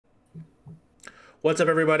What's up,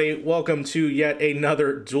 everybody? Welcome to yet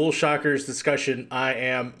another DualShockers discussion. I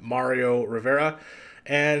am Mario Rivera,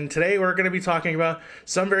 and today we're going to be talking about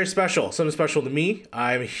something special to me.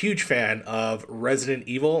 I'm a huge fan of Resident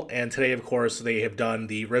Evil, and today, of course, they have done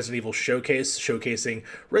the Resident Evil Showcase, showcasing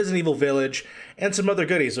Resident Evil Village, and some other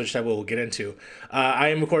goodies, which I will get into. I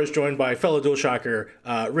am, of course, joined by fellow DualShocker,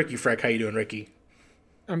 Ricky Freck. How you doing, Ricky?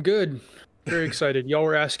 I'm good. Very excited. Y'all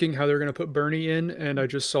were asking how they're going to put Bernie in, and I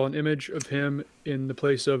just saw an image of him in the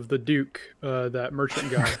place of the Duke, that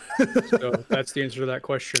merchant guy. So that's the answer to that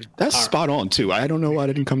question. That's spot on, too. I don't know why it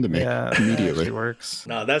didn't come to me immediately. It works.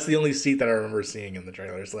 No, that's the only seat that I remember seeing in the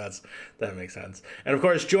trailer, so that makes sense. And, of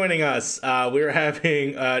course, joining us, we're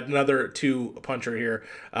having another two-puncher here.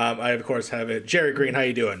 I, of course, have it. Jerry Green, how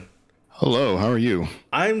you doing? Hello, how are you?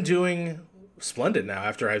 I'm doing splendid now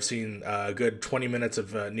after I've seen a good 20 minutes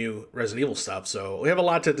of new Resident Evil stuff. So we have a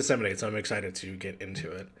lot to disseminate, so I'm excited to get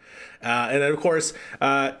into it. And then, of course,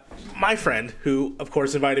 my friend, who, of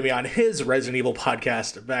course, invited me on his Resident Evil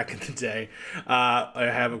podcast back in the day,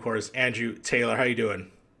 I have, of course, Andrew Taylor. How you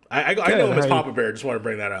doing? I know him as Papa Bear. Just want to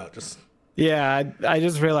bring that out. Yeah, I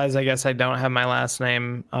just realized I guess I don't have my last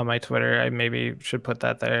name on my Twitter. I maybe should put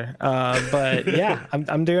that there. But yeah,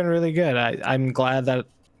 I'm doing really good. I'm glad that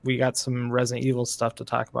we got some Resident Evil stuff to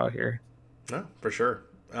talk about here. No, for sure.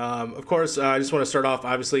 Of course, I just want to start off.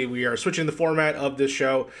 Obviously, we are switching the format of this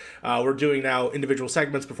show. We're doing now individual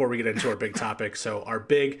segments before we get into our big topic. So our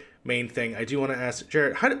big main thing, I do want to ask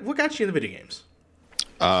Jared, what got you into video games?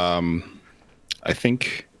 I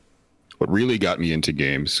think what really got me into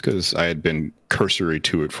games, because I had been cursory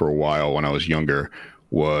to it for a while when I was younger,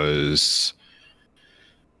 was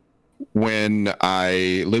when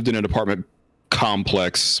I lived in an apartment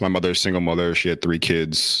complex. My mother's a single mother. She had 3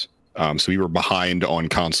 kids. So we were behind on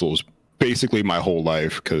consoles basically my whole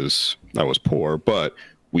life because I was poor. But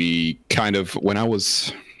we kind of, when I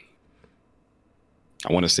was,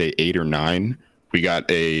 I want to say 8 or 9, we got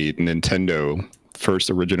a Nintendo, first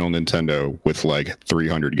original Nintendo with like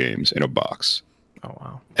 300 games in a box. Oh,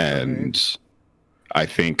 wow. And I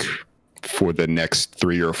think for the next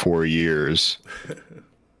 3 or 4 years,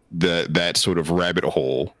 that sort of rabbit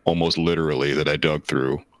hole, almost literally, that I dug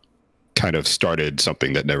through kind of started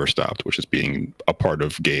something that never stopped, which is being a part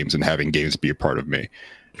of games and having games be a part of me.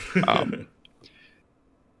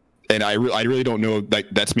 And I really don't know,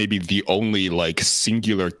 that's maybe the only like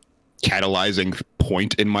singular catalyzing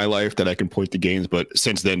point in my life that I can point to games, but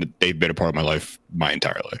since then they've been a part of my life my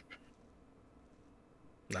entire life.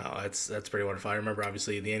 No, that's pretty wonderful. I remember,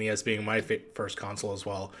 obviously, the NES being my first console as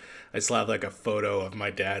well. I still have like a photo of my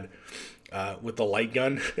dad with the light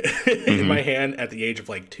gun in my hand at the age of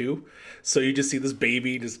like 2. So you just see this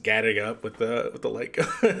baby just gadding up with the light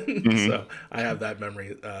gun. So I have that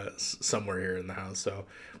memory somewhere here in the house. So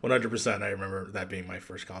 100%, I remember that being my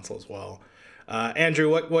first console as well. Andrew,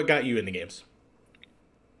 what got you into games?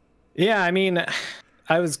 Yeah, I mean,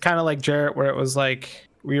 I was kind of like Jarrett, where it was like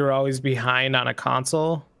we were always behind on a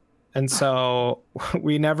console, and so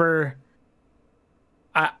we never.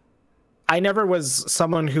 I never was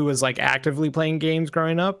someone who was like actively playing games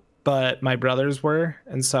growing up, but my brothers were,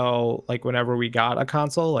 and so like whenever we got a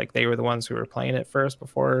console, like they were the ones who were playing it first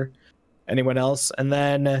before anyone else, and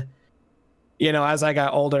then, you know, as I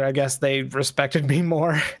got older, I guess they respected me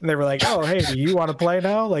more, and they were like, "Oh, hey, do you want to play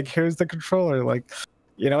now? Like, here's the controller." Like,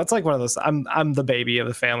 you know, it's like one of those. I'm the baby of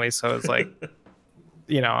the family, so it's like,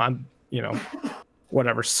 you know, I'm, you know,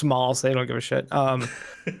 whatever, small, so they don't give a shit.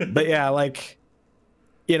 But yeah, like,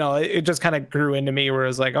 you know, it just kind of grew into me where it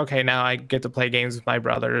was like, okay, now I get to play games with my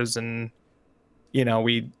brothers, and, you know,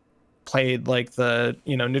 we played like the,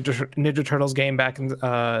 you know, Ninja Turtles game back in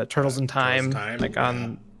Turtles in Time, like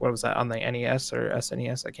on, what was that, on the NES or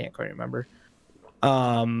SNES? I can't quite remember.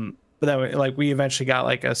 But then like we eventually got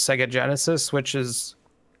like a Sega Genesis, which is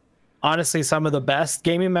honestly some of the best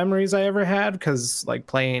gaming memories I ever had, because like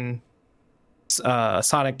playing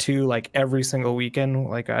Sonic 2 like every single weekend,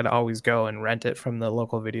 like I'd always go and rent it from the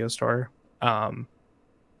local video store, and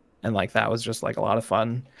like that was just like a lot of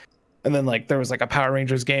fun. And then like there was like a Power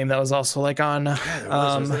Rangers game that was also like on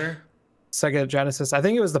Sega Genesis. I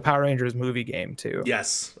think it was the Power Rangers movie game too.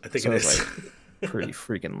 Yes, I think so. It is like pretty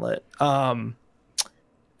freaking lit. And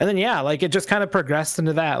then yeah, like it just kind of progressed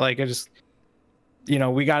into that. Like it just, you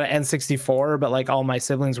know, we got an N64, but like all my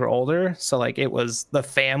siblings were older, so like it was the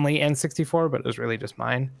family N64, but it was really just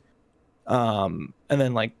mine. And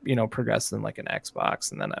then like, you know, progressed in like an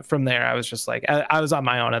Xbox, and then from there I was just like, I was on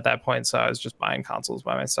my own at that point, so I was just buying consoles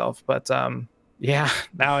by myself. But yeah,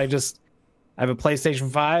 now I have a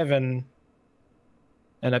PlayStation 5 and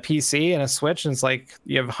a PC and a Switch, and it's like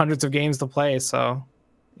you have hundreds of games to play. So,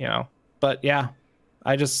 you know, but yeah,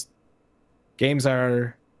 Games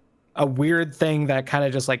are a weird thing that kind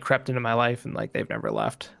of just like crept into my life and like they've never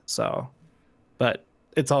left. So, but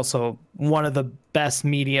it's also one of the best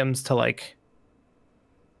mediums to like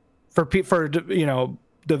for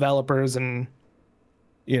developers and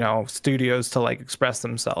studios to like express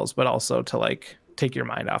themselves, but also to like take your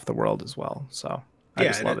mind off the world as well. So I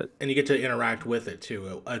just love it. And you get to interact with it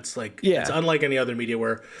too. It's like, yeah, it's unlike any other media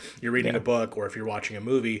where you're reading a book or if you're watching a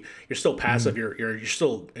movie, you're still passive. You're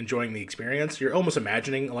still enjoying the experience. You're almost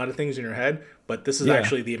imagining a lot of things in your head, but this is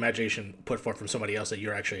actually the imagination put forth from somebody else that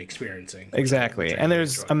you're actually experiencing. Exactly. And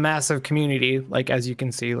there's a massive community, like, as you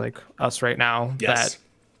can see, like us right now, that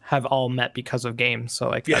have all met because of games. So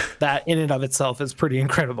like that in and of itself is pretty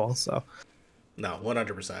incredible. So no,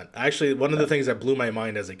 100%. Actually, one of the things that blew my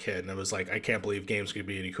mind as a kid, and it was like, I can't believe games could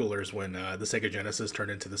be any cooler, is when the Sega Genesis turned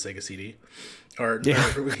into the Sega CD. Or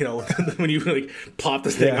when you like plop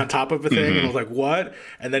this thing on top of a thing, and I was like, what?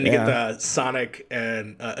 And then you get the Sonic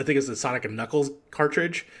and I think it's the Sonic and Knuckles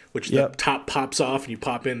cartridge, which the top pops off and you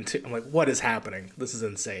pop into. I'm like, what is happening? This is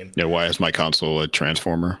insane. Yeah, why is my console a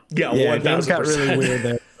transformer? Yeah, 1000%. Games got really weird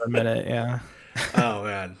there for a minute. Yeah. Oh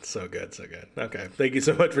man, so good. Okay, thank you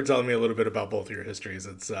so much for telling me a little bit about both of your histories.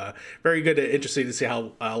 It's very good and interesting to see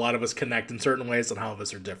how a lot of us connect in certain ways and how of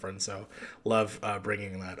us are different. So love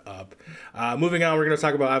bringing that up. Moving on, we're going to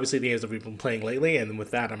talk about obviously the games that we've been playing lately, and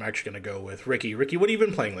with that, I'm actually going to go with Ricky. Ricky, what have you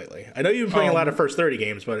been playing lately? I know you've been playing a lot of First 30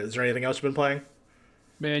 games, but is there anything else you've been playing?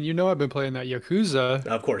 Man, I've been playing that Yakuza.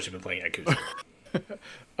 Of course, you've been playing Yakuza.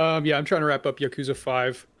 Yeah, I'm trying to wrap up Yakuza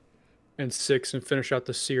 5 and 6 and finish out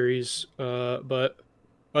the series. But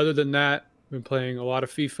other than that, I've been playing a lot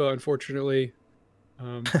of FIFA, unfortunately.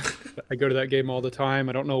 I go to that game all the time.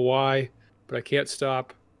 I don't know why, but I can't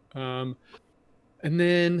stop. And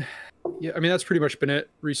then, yeah, I mean, that's pretty much been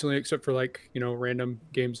it recently, except for like, random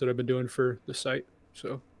games that I've been doing for the site.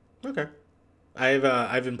 So, okay.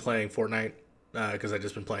 I've been playing Fortnite because I've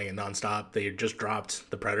just been playing it nonstop. They just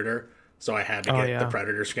dropped the Predator, so I had to get the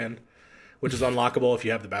Predator skin, which is unlockable if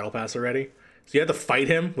you have the battle pass already. So you have to fight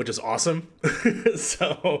him, which is awesome.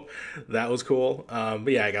 So that was cool. But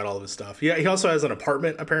yeah, I got all of his stuff. Yeah, he also has an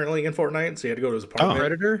apartment apparently in Fortnite, so you had to go to his apartment.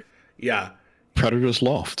 Predator? Yeah. Predator's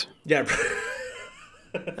Loft. Yeah.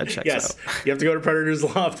 That checks yes, out. You have to go to Predator's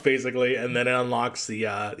Loft basically, and then it unlocks the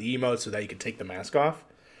emote so that you can take the mask off,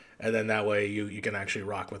 and then that way you can actually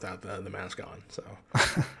rock without the mask on. So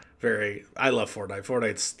I love Fortnite.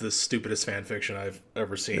 Fortnite's the stupidest fan fiction I've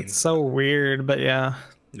ever seen. It's so weird, but yeah.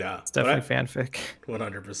 Yeah, it's definitely fanfic.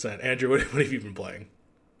 100%. Andrew, what have you been playing?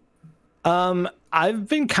 I've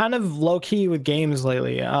been kind of low key with games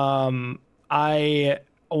lately. I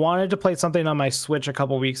wanted to play something on my Switch a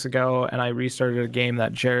couple weeks ago, and I restarted a game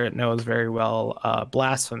that Jarrett knows very well,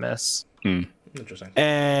 Blasphemous. Interesting.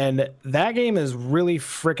 And that game is really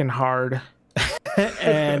freaking hard,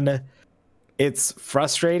 and it's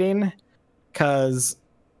frustrating because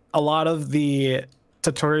a lot of the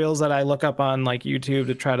tutorials that I look up on like YouTube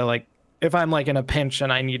to try to like, if I'm like in a pinch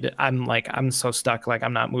and I'm so stuck, like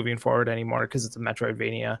I'm not moving forward anymore because it's a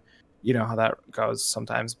Metroidvania, you know how that goes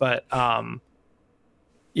sometimes. But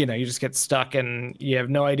you just get stuck and you have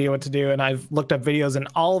no idea what to do. And I've looked up videos, and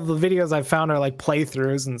all of the videos I've found are like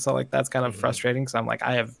playthroughs, and so like that's kind of frustrating because I'm like,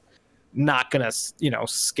 I have not gonna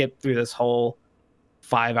skip through this whole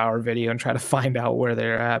 5-hour video and try to find out where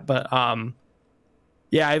they're at. But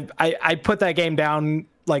yeah, I put that game down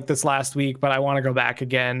like this last week, but I want to go back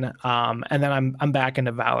again. And then I'm back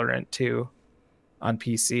into Valorant too on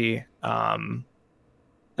PC.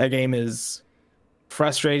 That game is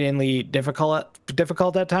frustratingly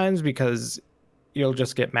difficult at times because you'll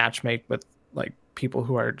just get matchmade with like people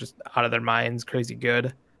who are just out of their minds, crazy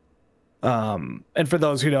good. And for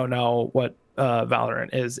those who don't know what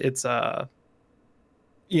Valorant is, it's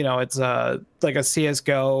it's like a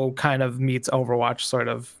CSGO kind of meets Overwatch sort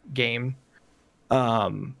of game.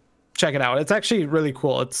 Check it out. It's actually really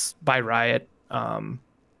cool. It's by Riot. And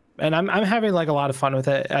I'm having like a lot of fun with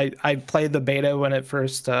it. I played the beta when it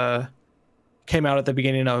first came out at the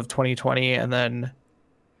beginning of 2020, and then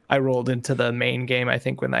I rolled into the main game, I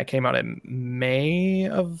think, when that came out in May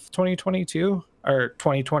of 2022 or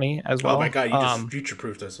 2020 as well. Oh my god, you just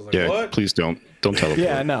future-proofed us. I was like, yeah, what? Please don't teleport.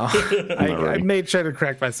 Yeah, no. I made sure to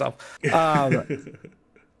correct myself.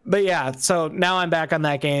 But yeah, so now I'm back on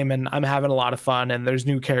that game and I'm having a lot of fun, and there's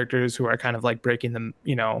new characters who are kind of like breaking them,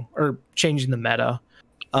 or changing the meta.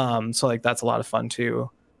 So like that's a lot of fun too.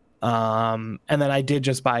 And then I did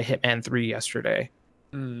just buy Hitman 3 yesterday.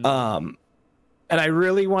 And I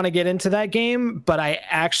really want to get into that game, but I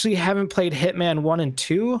actually haven't played Hitman 1 and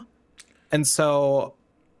 2. And so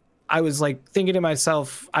I was like thinking to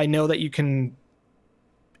myself, I know that you can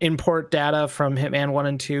import data from Hitman 1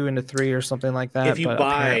 and 2 into 3 or something like that. If you but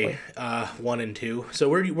buy 1 and 2, so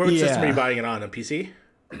what system are you buying it on? A PC?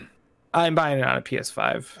 I'm buying it on a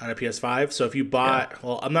PS5. On a PS5. So if you buy,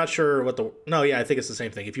 well, I'm not sure what I think it's the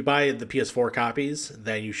same thing. If you buy the PS4 copies,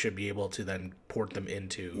 then you should be able to then port them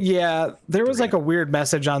into. Yeah, there was like a weird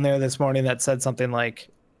message on there this morning that said something like,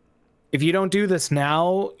 if you don't do this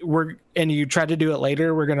now, and you try to do it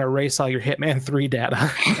later, we're gonna erase all your Hitman 3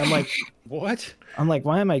 data. I'm like, what? I'm like,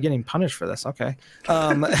 why am I getting punished for this? Okay.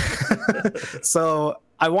 So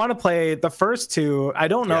I want to play the first 2. I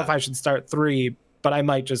don't know if I should start 3, but I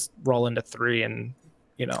might just roll into 3 and,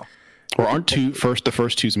 Or aren't the first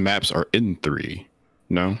 2's maps are in 3?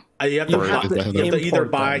 No. You have to either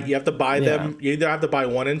buy. You have to buy them. You either have to buy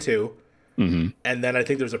 1 and 2, and then I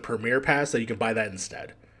think there's a Premiere Pass that you can buy that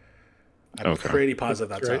instead. I'm pretty positive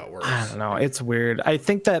that's how it works. I don't know. It's weird. I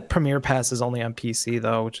think that Premiere Pass is only on PC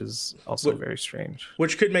though, which is also very strange.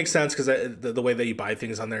 Which could make sense because the way that you buy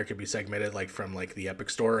things on there could be segmented, like from like the Epic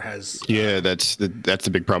Store has. Yeah, that's the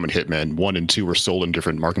big problem in Hitman. 1 and 2 were sold in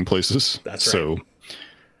different marketplaces. That's right. So,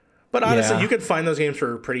 but honestly, you could find those games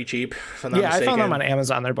for pretty cheap. If I'm not mistaken. I found them on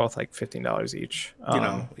Amazon. They're both like $15 each.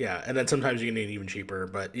 And then sometimes you can get even cheaper.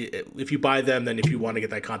 But if you buy them, then if you want to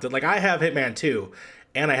get that content, like I have Hitman 2.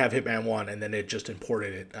 And I have Hitman 1, and then it just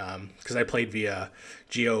imported it because I played via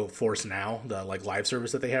GeoForce Now, the like live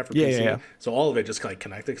service that they have for PC. Yeah. So all of it just like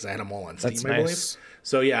connected because I had them all on Steam, I believe.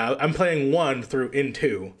 So yeah, I'm playing 1 through in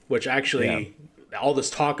 2, which actually all this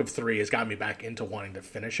talk of 3 has got me back into wanting to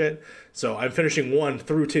finish it. So I'm finishing 1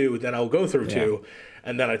 through 2, then I'll go through 2,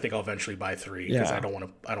 and then I think I'll eventually buy 3 because I don't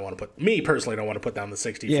want to put me personally don't want to put down the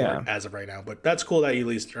 60 for it as of right now. But that's cool that you at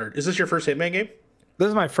least. Or is this your first Hitman game? This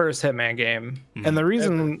is my first Hitman game, and the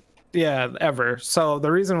reason, ever. So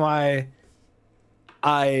the reason why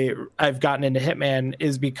I've gotten into Hitman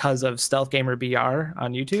is because of Stealth Gamer BR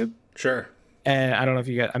on YouTube. Sure. And I don't know if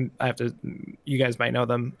you guys, you guys might know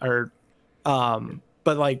them, or,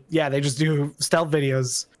 but like, they just do stealth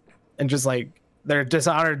videos, and just like their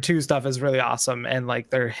Dishonored 2 stuff is really awesome, and like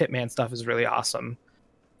their Hitman stuff is really awesome.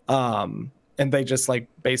 And they just like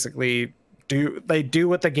basically. They do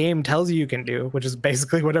what the game tells you can do, which is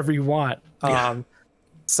basically whatever you want.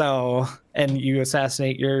 So, and you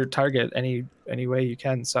assassinate your target any way you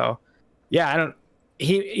can. So,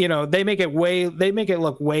 they make it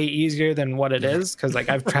look way easier than what it is. Cause like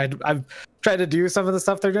I've tried to do some of the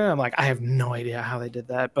stuff they're doing. I'm like, I have no idea how they did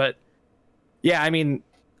that. But yeah, I mean,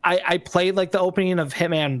 I played like the opening of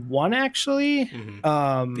Hitman 1 actually,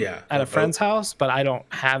 at a friend's house, but I don't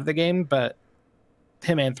have the game, but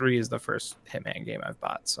Hitman 3 is the first Hitman game I've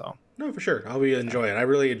bought, so. No, for sure. I'll be enjoying it. I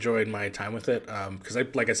really enjoyed my time with it because,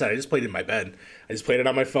 like I said, I just played it in my bed. I just played it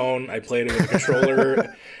on my phone. I played it with a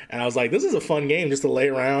controller, and I was like, this is a fun game just to lay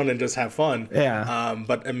around and just have fun. Yeah.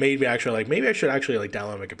 But it made me actually like, maybe I should actually like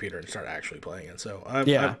download my computer and start actually playing it. So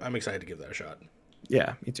I'm excited to give that a shot.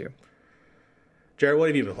 Yeah, me too. Jared, what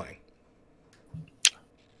have you been playing?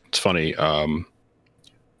 It's funny.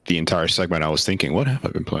 The entire segment I was thinking, what have I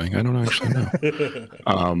been playing? I don't actually know.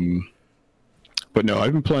 But no,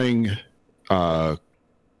 I've been playing. I've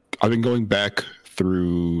been going back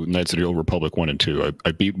through Knights of the Old Republic 1 and 2.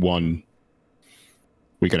 I beat 1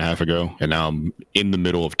 week and a half ago, and now I'm in the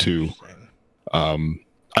middle of 2. I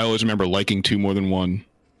always remember liking 2 more than 1,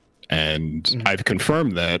 and I've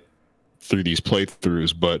confirmed that through these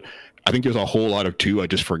playthroughs, but I think there's a whole lot of 2 I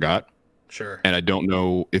just forgot. Sure. And I don't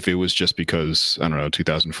know if it was just because, I don't know,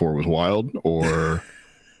 2004 was wild, or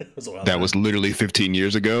that was literally 15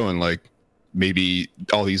 years ago, and like maybe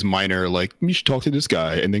all these minor, like, you should talk to this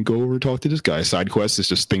guy and then go over and talk to this guy. Side quests, it's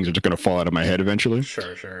just things are just going to fall out of my head eventually.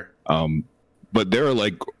 Sure. But there are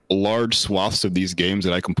like large swaths of these games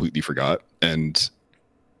that I completely forgot, and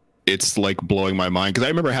it's like blowing my mind because I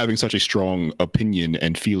remember having such a strong opinion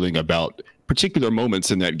and feeling about particular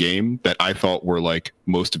moments in that game that I thought were like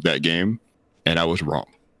most of that game, and I was wrong.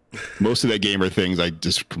 Most of that game are things I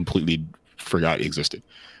just completely forgot existed.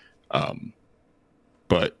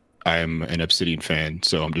 But I am an Obsidian fan,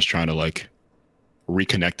 so I'm just trying to like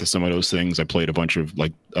reconnect to some of those things. I played a bunch of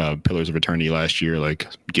like Pillars of Eternity last year, like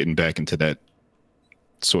getting back into that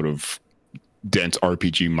sort of dense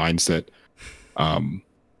RPG mindset.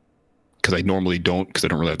 Because I normally don't, because I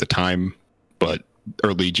don't really have the time. But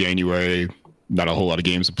early January, not a whole lot of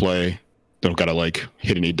games to play. Don't gotta like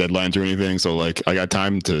hit any deadlines or anything. So like I got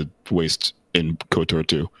time to waste in KOTOR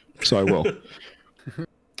 2. So I will.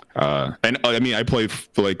 And I mean, I play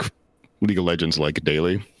like League of Legends like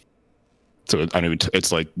daily. So I know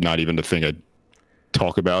it's like not even the thing I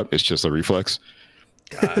talk about. It's just a reflex.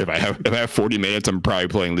 If I have 40 minutes, I'm probably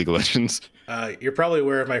playing League of Legends. You're probably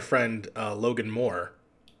aware of my friend Logan Moore.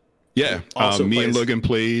 Yeah, Also me and plays- Logan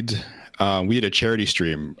played. We had a charity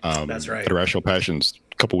stream. That's right. At Irrational Passions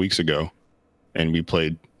a couple weeks ago, and we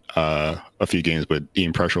played a few games with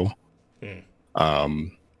Ian Preschel,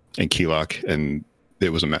 and Keylok, and it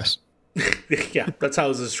was a mess. Yeah, that's how it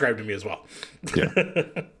was described to me as well.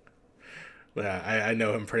 Yeah. Yeah, I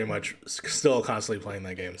know him pretty much, still constantly playing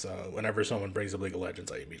that game. So whenever someone brings up League of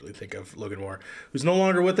Legends, I immediately think of Logan Moore, who's no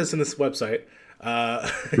longer with us in this website.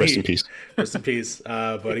 Rest in peace. Rest in peace.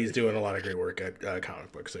 But he's doing a lot of great work at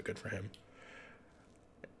comic books, so good for him.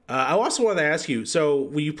 I also wanted to ask you, so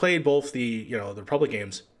when you played both the Republic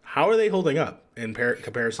games, how are they holding up in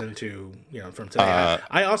comparison to from today?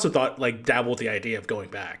 I also thought dabble with the idea of going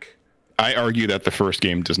back. I argue that the first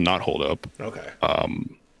game does not hold up. Okay.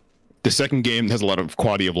 The second game has a lot of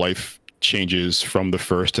quality of life changes from the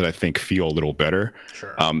first that I think feel a little better.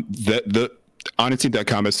 Sure. Honestly, that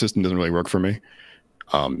combat system doesn't really work for me.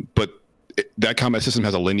 But that combat system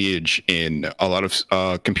has a lineage in a lot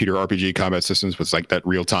of computer RPG combat systems with that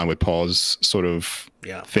real time with pause sort of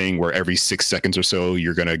thing where every 6 seconds or so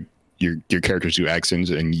your characters do actions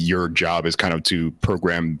and your job is kind of to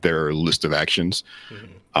program their list of actions.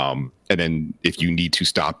 Mm-hmm. And then if you need to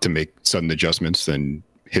stop to make sudden adjustments, then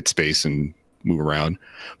hit space and move around.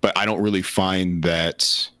 But I don't really find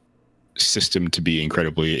that system to be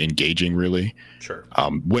incredibly engaging, really. Sure.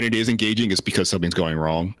 When it is engaging, it's because something's going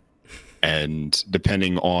wrong. And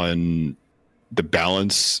depending on the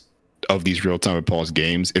balance of these real-time pause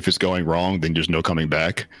games, if it's going wrong, then there's no coming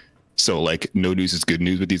back. So no news is good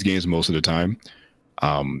news with these games most of the time.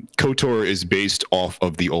 KOTOR is based off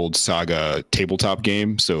of the old Saga tabletop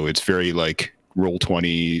game. So it's very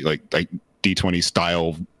Roll20, like D20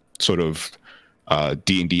 style sort of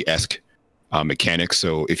D&D-esque mechanics.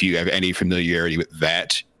 So if you have any familiarity with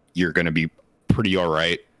that, you're going to be pretty all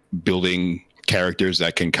right building characters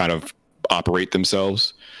that can kind of operate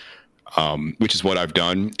themselves, which is what I've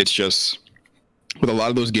done. It's just with a lot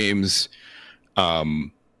of those games,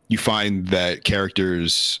 you find that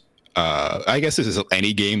characters, I guess this is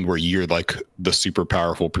any game where you're the super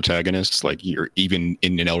powerful protagonist, you're even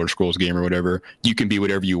in an Elder Scrolls game or whatever, you can be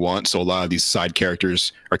whatever you want. So a lot of these side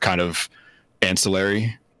characters are kind of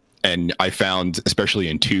ancillary. And I found, especially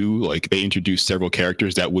in 2, they introduced several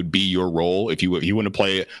characters that would be your role. If you want to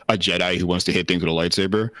play a Jedi who wants to hit things with a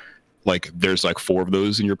lightsaber, there's 4 of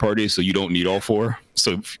those in your party, so you don't need all 4.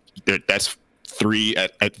 So that's 3,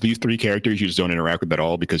 at least 3 characters you just don't interact with at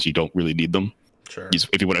all because you don't really need them. Sure.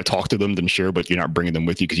 If you want to talk to them, then sure, but you're not bringing them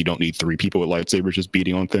with you because you don't need 3 people with lightsabers just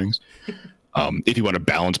beating on things. If you want a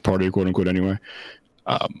balanced party, quote unquote, anyway.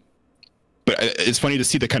 But it's funny to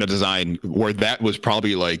see the kind of design where that was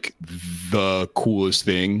probably the coolest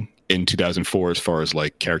thing in 2004 as far as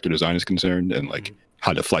character design is concerned, and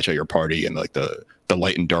how to flesh out your party and the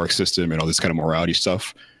light and dark system and all this kind of morality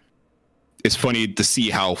stuff. It's funny to see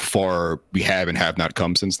how far we have and have not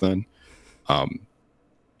come since then.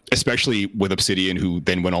 Especially with Obsidian, who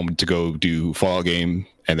then went on to go do Fallout game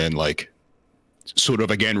and then sort of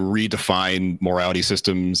again redefine morality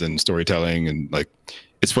systems and storytelling, and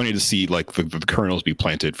it's funny to see the kernels be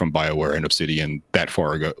planted from BioWare and Obsidian that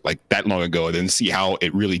far ago, that long ago, and then see how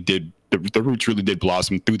it really did, the roots really did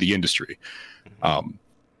blossom through the industry.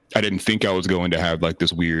 I didn't think I was going to have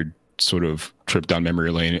this weird sort of trip down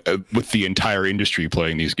memory lane with the entire industry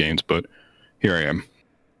playing these games, but here I am.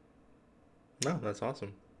 No, that's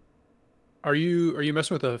awesome. Are you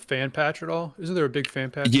messing with a fan patch at all? Isn't there a big fan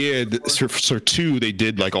patch? Yeah, so 2, they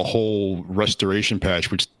did a whole restoration patch,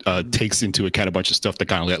 which takes into account a bunch of stuff that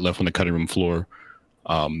kind of got left on the cutting room floor.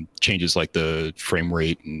 Changes the frame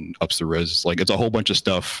rate and ups the res. It's a whole bunch of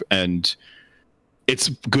stuff, and it's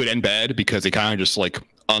good and bad because they kind of just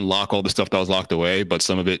unlock all the stuff that was locked away, but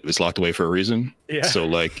some of it was locked away for a reason. Yeah.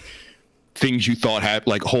 So things you thought had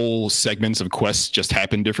whole segments of quests just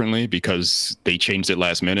happened differently because they changed it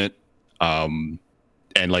last minute. And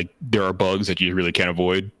there are bugs that you really can't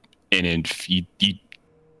avoid, and if you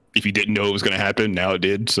didn't know it was going to happen, now it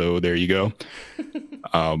did. So there you go.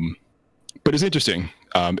 But it's interesting.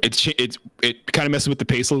 It kind of messes with the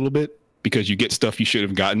pace a little bit because you get stuff you should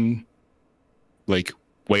have gotten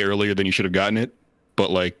way earlier than you should have gotten it.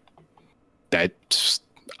 But that's,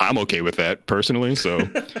 I'm okay with that personally. So.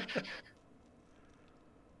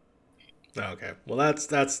 Okay, well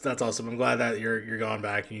that's awesome. I'm glad that you're going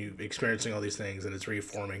back and you experiencing all these things and it's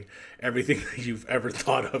reforming everything that you've ever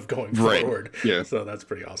thought of going forward. Yeah. So that's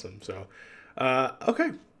pretty awesome. So,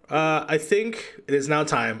 okay, I think it is now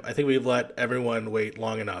time. I think we've let everyone wait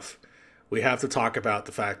long enough. We have to talk about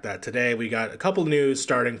the fact that today we got a couple news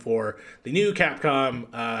starting for the new Capcom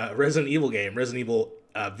Resident Evil game, Resident Evil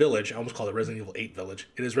Village. I almost called it Resident Evil 8 Village.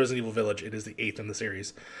 It is Resident Evil Village. It is the 8th in the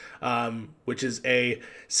series, which is a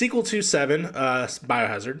sequel to 7,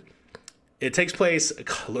 Biohazard. It takes place,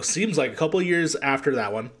 seems like a couple of years after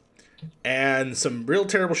that one, and some real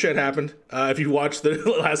terrible shit happened. If you watch the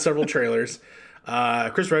last several trailers,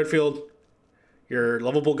 Chris Redfield, your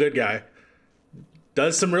lovable good guy,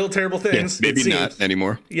 does some real terrible things. Yeah, maybe not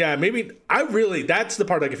anymore. Yeah, maybe. That's the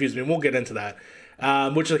part that confused me, and we'll get into that.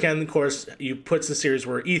 Which, again, of course, you puts the series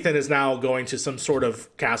where Ethan is now going to some sort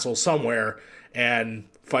of castle somewhere and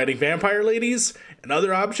fighting vampire ladies and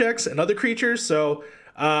other objects and other creatures. So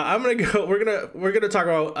I'm gonna go. We're gonna talk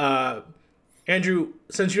about Andrew,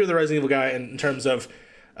 since you're the Resident Evil guy in terms of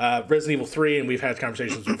Resident Evil 3, and we've had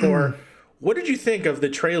conversations before. What did you think of the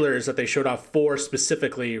trailers that they showed off for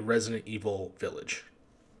specifically Resident Evil Village?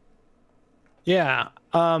 Yeah.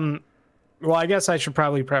 Well, I guess I should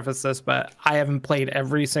probably preface this, but I haven't played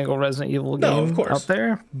every single Resident Evil game out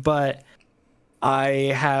there, but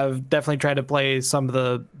I have definitely tried to play some of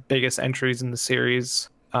the biggest entries in the series.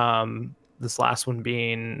 This last one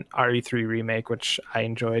being RE3 Remake, which I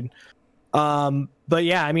enjoyed. But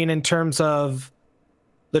yeah, I mean, in terms of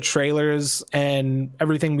the trailers and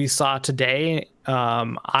everything we saw today,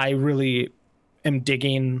 I really am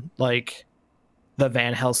digging like the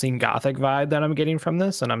Van Helsing Gothic vibe that I'm getting from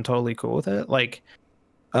this, and I'm totally cool with it. Like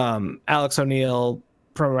Alex O'Neill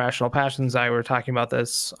from Rational Passions and I were talking about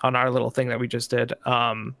this on our little thing that we just did,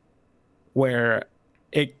 where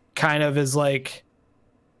it kind of is like,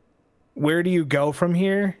 where do you go from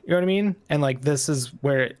here? You know what I mean? And like, this is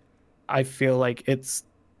where I feel like it's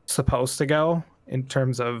supposed to go in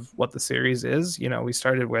terms of what the series is. You know, we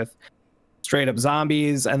started with straight up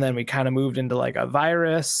zombies, and then we kind of moved into like a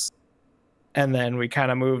virus, and then we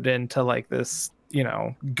kind of moved into like this, you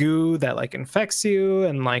know, goo that like infects you,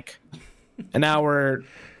 and like, and now we're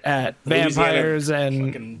at vampires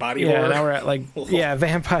and body horror. Now we're at like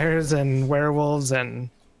vampires and werewolves and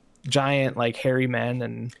giant like hairy men.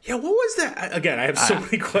 And yeah, what was that again? I have so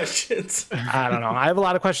many questions. I don't know, I have a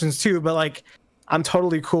lot of questions too, but like, I'm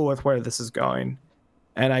totally cool with where this is going,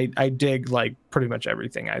 and I dig like pretty much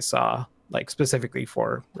everything I saw, like specifically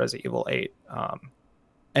for Resident Evil 8.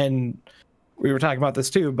 And we were talking about this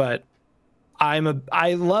too, but I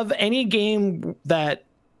love any game that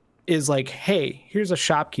is like, hey, here's a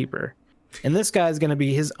shopkeeper, and this guy's gonna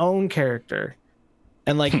be his own character,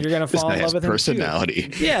 and like you're gonna fall in love with him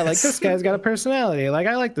personality. Yeah, like this guy's got a personality. Like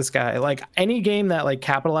I like this guy. Like any game that like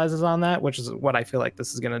capitalizes on that, which is what I feel like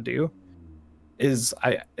this is gonna do, is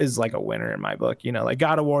like a winner in my book. You know, like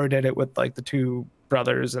God of War did it with like the two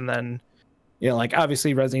brothers, and then, you know, like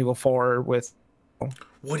obviously Resident Evil 4 with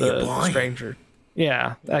the stranger.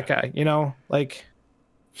 Yeah, that guy. You know, like,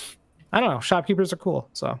 I don't know, shopkeepers are cool.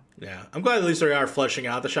 So yeah, I'm glad at least they are fleshing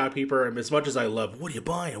out the shopkeeper. And as much as I love, what are you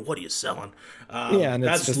buying and what are you selling? And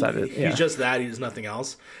that's just that. He's just that. He does nothing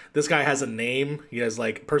else. This guy has a name. He has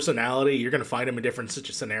like personality. You're gonna find him in different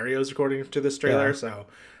scenarios according to this trailer. Yeah. So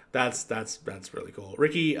that's really cool.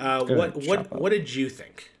 Ricky, what did you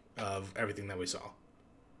think of everything that we saw?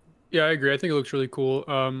 Yeah, I agree. I think it looks really cool.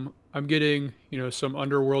 I'm getting, you know, some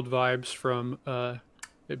underworld vibes from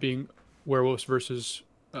it being werewolves versus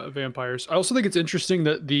vampires. I also think it's interesting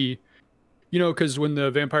that you know, because when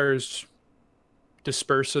the vampires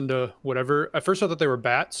disperse into whatever, at first I thought they were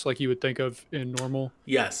bats, like you would think of in normal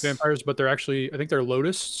vampires, but they're actually, I think they're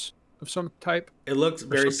lotusts of some type. It looks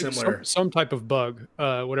very similar. Some type of bug,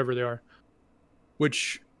 whatever they are.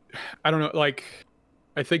 Which, I don't know, like,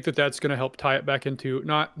 I think that that's going to help tie it back into,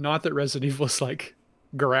 not that Resident Evil is like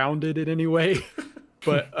grounded in any way,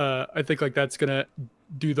 but I think like that's going to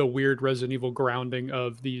do the weird Resident Evil grounding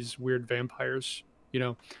of these weird vampires, you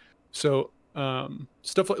know? So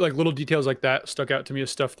stuff like little details like that stuck out to me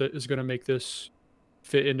as stuff that is going to make this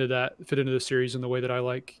fit into the series in the way that I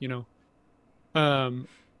like, you know?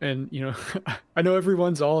 And, you know, I know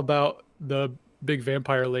everyone's all about the big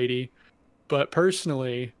vampire lady, but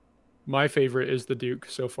personally, my favorite is the Duke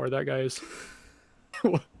so far. That guy is...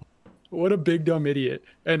 what a big, dumb idiot.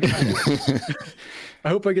 And I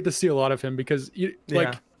hope I get to see a lot of him because,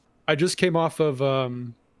 like, I just came off of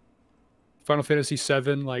Final Fantasy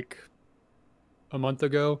VII, like, a month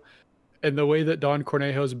ago, and the way that Don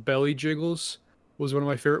Cornejo's belly jiggles was one of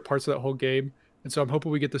my favorite parts of that whole game. And so I'm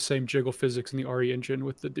hoping we get the same jiggle physics in the RE engine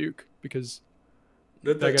with the Duke, because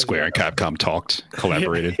Square and Capcom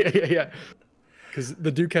collaborated. Yeah. Because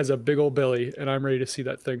the Duke has a big old belly, and I'm ready to see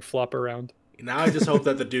that thing flop around. Now I just hope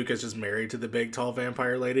that the Duke is just married to the big, tall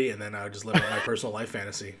vampire lady, and then I would just live out my personal life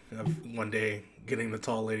fantasy of one day getting the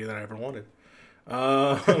tall lady that I ever wanted.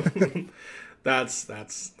 That's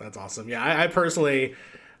awesome. Yeah, I personally,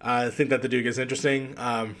 I think that the Duke is interesting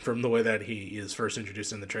from the way that he is first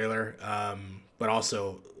introduced in the trailer, but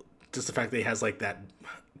also just the fact that he has like that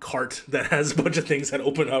cart that has a bunch of things that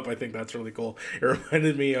open up. I think that's really cool. It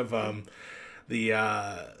reminded me of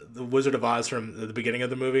the Wizard of Oz from the beginning of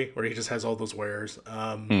the movie, where he just has all those wares.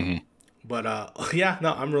 But yeah,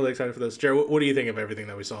 no, I'm really excited for this. Jared, what do you think of everything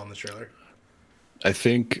that we saw in this trailer? I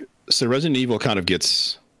think so. Resident Evil kind of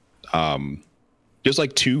gets there's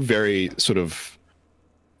like two very sort of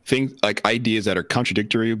things, like ideas that are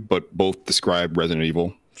contradictory, but both describe Resident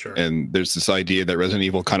Evil. Sure. And there's this idea that Resident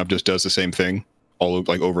Evil kind of just does the same thing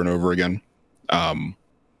like over and over again,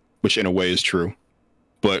 which in a way is true.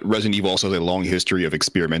 But Resident Evil also has a long history of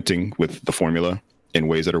experimenting with the formula in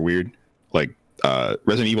ways that are weird. Like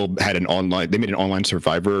Resident Evil had they made an online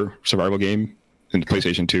survival game in the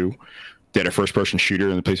PlayStation 2. They had a first-person shooter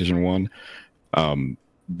in the PlayStation 1.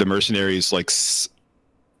 The Mercenaries like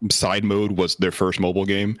side mode was their first mobile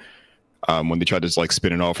game when they tried to like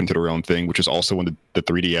spin it off into their own thing, which was also on the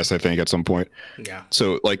 3DS, I think, at some point. Yeah.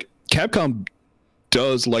 So like Capcom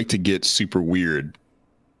does like to get super weird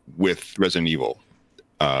with Resident Evil,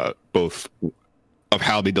 both of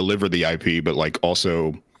how they deliver the IP, but like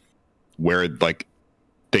also where like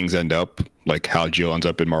things end up, like how Jill ends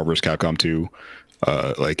up in Marvel vs. Capcom 2,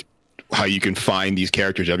 like how you can find these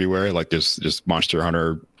characters everywhere, like there's just Monster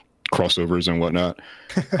Hunter crossovers and whatnot.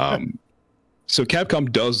 So Capcom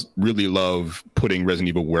does really love putting Resident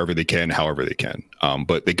Evil wherever they can, however they can.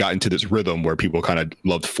 But they got into this rhythm where people kind of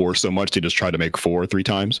loved 4 so much, they just tried to make 4 3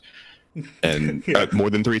 times. And more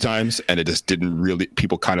than 3 times. And it just didn't really,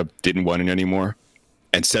 people kind of didn't want it anymore.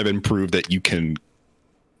 And 7 proved that you can,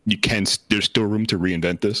 there's still room to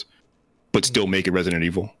reinvent this, but still make it Resident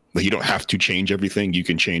Evil. Like, you don't have to change everything. You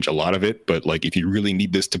can change a lot of it. But like, if you really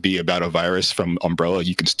need this to be about a virus from Umbrella,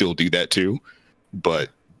 you can still do that too. But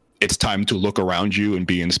it's time to look around you and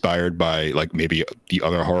be inspired by like maybe the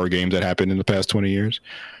other horror games that happened in the past 20 years.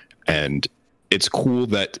 And it's cool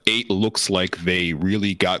that 8 looks like they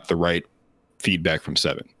really got the right feedback from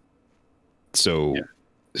 7. So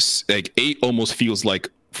like 8 almost feels like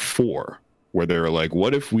 4, where they're like,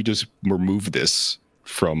 what if we just remove this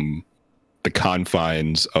from the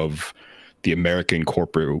confines of the American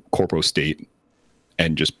corpo state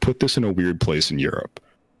and just put this in a weird place in Europe,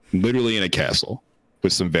 literally in a castle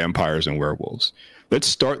with some vampires and werewolves. Let's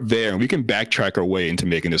start there, and we can backtrack our way into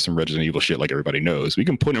making this some Resident Evil shit like everybody knows. We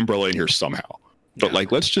can put Umbrella in here somehow. But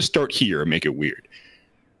like, let's just start here and make it weird.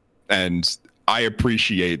 And I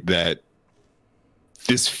appreciate that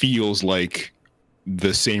this feels like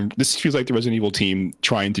this feels like the Resident Evil team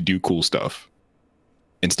trying to do cool stuff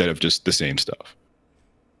instead of just the same stuff.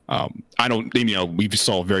 I don't, we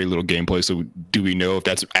saw very little gameplay, so do we know if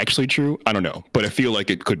that's actually true? I don't know, but I feel like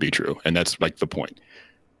it could be true, and that's like the point.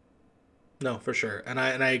 No, for sure. And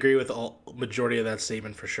I agree with the majority of that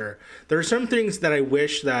statement for sure. There are some things that I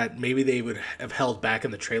wish that maybe they would have held back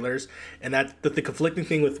in the trailers, and that the conflicting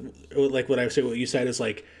thing with like what you said is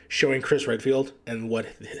like showing Chris Redfield and what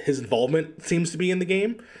his involvement seems to be in the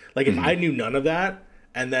game. Like if I knew none of that,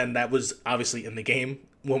 and then that was obviously in the game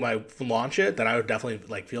when I launch it, then I would definitely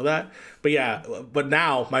like feel that. But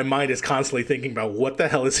now my mind is constantly thinking about what the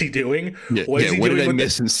hell is he doing? What did I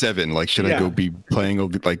miss in 7? Like, should I go be playing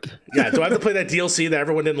like? Do I have to play that DLC that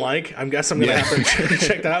everyone didn't like? I guess I'm gonna have to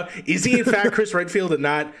check that out. Is he in fact Chris Redfield and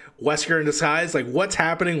not Wesker in disguise? Like, what's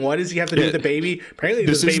happening? What does he have to do with the baby? Apparently,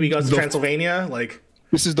 this baby goes to Transylvania. Like,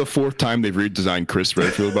 this is the 4th time they've redesigned Chris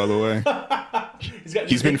Redfield, by the way.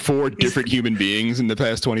 He's been 4 different human beings in the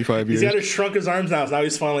past 25 years. He's got to shrunk his arms now, so now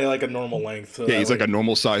he's finally like a normal length. So he's like a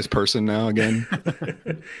normal sized person now again.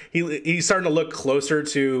 He's starting to look closer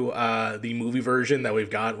to the movie version that we've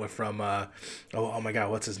got from oh my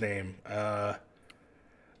god, what's his name?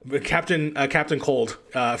 Captain Cold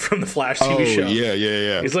from the Flash TV show.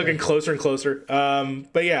 Yeah. He's looking closer and closer.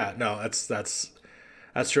 But yeah, no, that's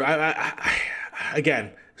true. Again,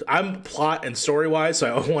 I'm plot and story wise,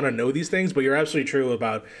 so I want to know these things, but you're absolutely true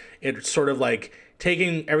about it sort of like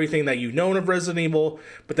taking everything that you've known of Resident Evil,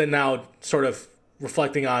 but then now sort of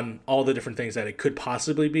reflecting on all the different things that it could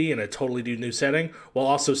possibly be in a totally new setting, while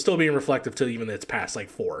also still being reflective to even its past, like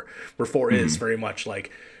 4, where 4 is very much like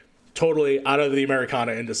totally out of the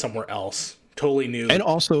Americana into somewhere else. Totally new. And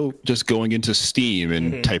also just going into Steam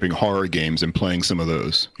and typing horror games and playing some of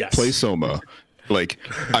those. Yes. Play Soma. Like,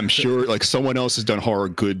 I'm sure like someone else has done horror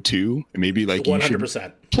good too. Maybe like 100%. You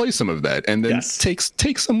should play some of that and then take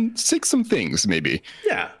some things maybe.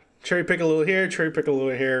 Yeah. Cherry pick a little here, cherry pick a little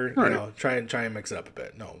here, try and mix it up a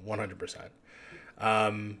bit. No, 100%.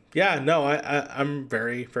 Yeah, no, I'm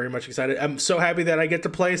very, very much excited. I'm so happy that I get to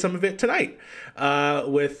play some of it tonight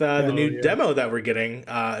with the new demo that we're getting.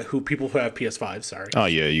 People who have PS5, sorry. Oh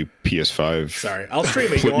yeah, you PS5. Sorry, I'll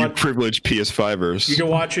stream it. You privileged PS5ers. You can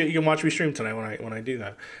watch it. You can watch me stream tonight when I do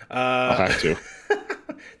that. I'll have to.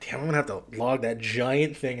 Damn, I'm gonna have to log that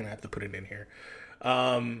giant thing and I have to put it in here.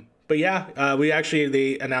 But yeah,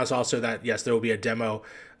 they announced also that yes, there will be a demo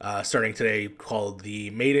starting today called the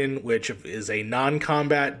Maiden, which is a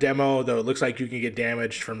non-combat demo, though it looks like you can get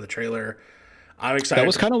damaged from the trailer. I'm excited. That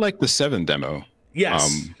was kind of like the 7 demo.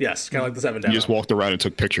 Yes, yes, kind of like the 7 demo. You just walked around and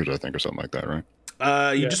took pictures, I think, or something like that,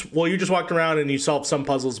 right? You just walked around and you solved some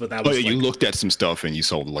puzzles, but that was you looked at some stuff and you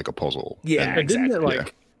solved like a puzzle. Yeah, and exactly.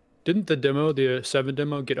 Didn't the demo, the 7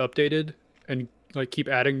 demo, get updated and like keep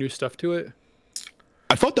adding new stuff to it?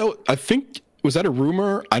 I think was that a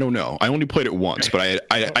rumor? I don't know. I only played it once, but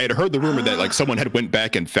I had heard the rumor that like someone had went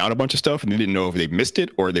back and found a bunch of stuff and they didn't know if they missed it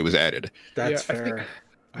or they was added. That's fair.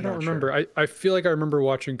 I don't remember. Sure. I feel like I remember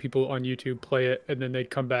watching people on YouTube play it and then they'd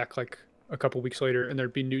come back like a couple weeks later and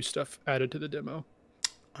there'd be new stuff added to the demo.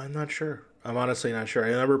 I'm not sure. I'm honestly not sure. I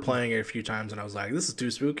remember playing it a few times and I was like, this is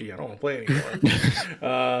too spooky. I don't want to play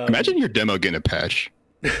anymore. Imagine your demo getting a patch.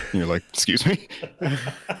 And you're like, excuse me?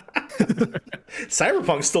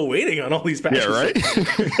 Cyberpunk's still waiting on all these patches. Yeah, right?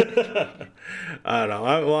 I don't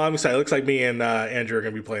know. I'm excited. It looks like me and Andrew are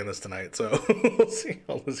going to be playing this tonight, so we'll see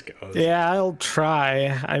how this goes. Yeah, I'll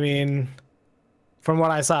try. I mean, from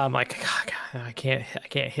what I saw, I'm like, God, I can't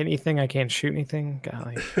hit anything. I can't shoot anything.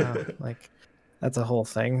 God, like that's a whole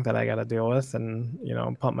thing that I got to deal with and,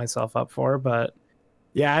 pump myself up for. But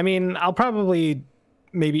yeah, I mean, I'll probably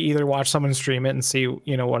maybe either watch someone stream it and see,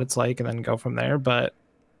 what it's like and then go from there. But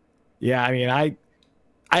yeah, I mean, I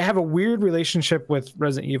have a weird relationship with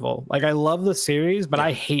Resident Evil. Like, I love the series, but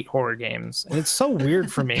I hate horror games. And it's so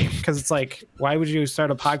weird for me because it's like, why would you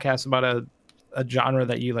start a podcast about a genre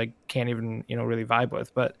that you like can't even, really vibe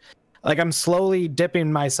with? But like, I'm slowly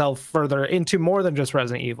dipping myself further into more than just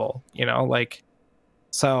Resident Evil,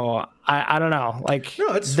 so I don't know. Like,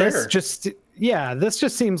 no, it's this fair. This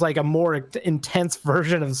just seems like a more intense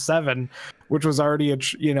version of 7, which was already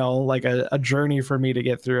a journey for me to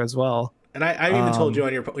get through as well. And I even told you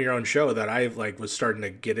on your own show that I was starting to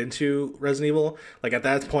get into Resident Evil. Like at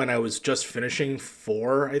that point, I was just finishing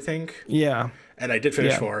 4, I think. Yeah. And I did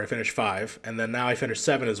finish 4. I finished 5, and then now I finished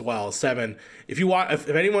 7 as well. 7. If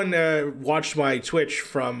anyone watched my Twitch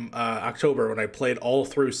from October when I played all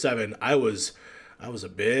through 7, I was a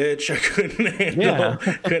bitch. I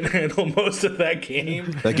couldn't handle most of that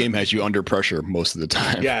game. That game has you under pressure most of the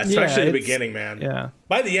time. Yeah, especially in the beginning, man. Yeah.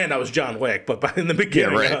 By the end, I was John Wick, but in the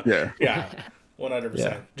beginning, yeah, 100%.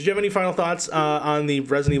 Yeah. Did you have any final thoughts on the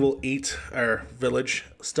Resident Evil 8 or Village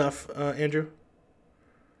stuff, Andrew?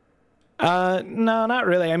 No, not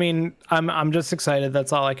really. I mean, I'm just excited.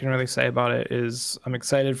 That's all I can really say about it. Is I'm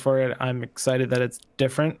excited for it. I'm excited that it's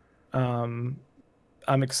different.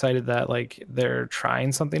 I'm excited that like they're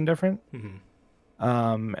trying something different.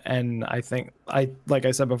 Mm-hmm. And I think like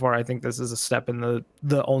I said before, I think this is a step in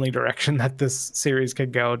the only direction that this series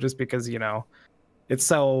could go, just because, it's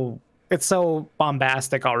so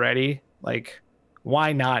bombastic already. Like,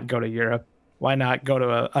 why not go to Europe? Why not go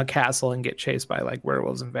to a castle and get chased by like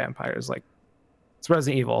werewolves and vampires? Like, it's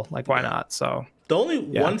Resident Evil. Like, why not? So the only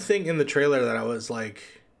one thing in the trailer that I was like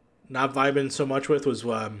not vibing so much with was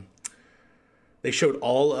they showed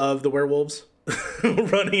all of the werewolves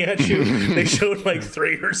running at you. They showed like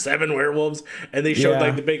 3 or 7 werewolves, and they showed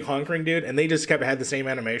like the big honking dude, and they just had the same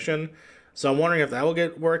animation. So I'm wondering if that will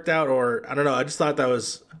get worked out, or I don't know. I just thought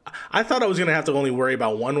I thought I was gonna have to only worry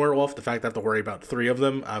about one werewolf. The fact that I have to worry about 3 of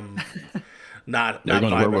them, I'm not. They're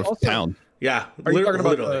going to werewolf town. Yeah, are you talking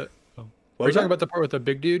about literally. Are you talking about the part with the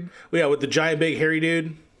big dude? Well, yeah, with the giant big hairy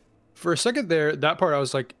dude. For a second there, that part I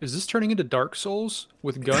was like, is this turning into Dark Souls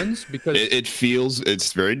with guns? Because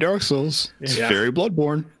it's very Dark Souls. It's very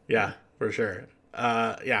Bloodborne. Yeah, for sure.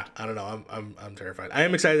 I don't know. I'm terrified. I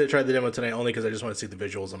am excited to try the demo tonight only because I just want to see the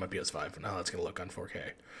visuals on my PS5 and how that's going to look on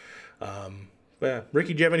 4K. But yeah.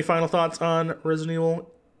 Ricky, do you have any final thoughts on Resident Evil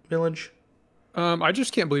Village? I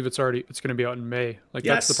just can't believe it's going to be out in May. Like,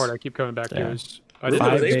 that's the part I keep coming back to. Is I didn't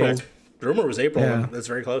know it was April. The rumor was April. Yeah. That's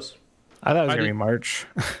very close. I thought it was going to be March.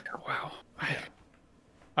 Wow.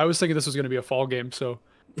 I was thinking this was going to be a fall game, so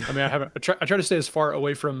I mean, I try to stay as far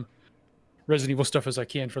away from Resident Evil stuff as I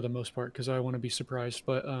can for the most part because I want to be surprised.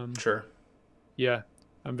 But sure. Yeah,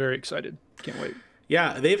 I'm very excited. Can't wait.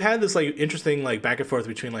 Yeah, they've had this like interesting like back and forth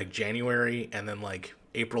between like January and then like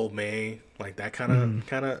April, May, like that kind of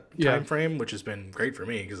time frame, which has been great for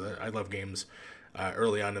me because I love games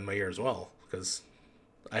early on in my year as well because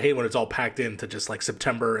I hate when it's all packed into just like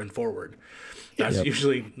September and forward. That's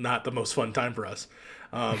usually not the most fun time for us.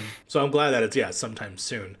 So I'm glad that it's sometime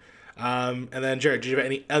soon. And then Jared, do you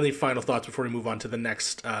have any final thoughts before we move on to the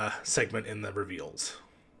next segment in the reveals?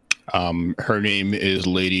 Her name is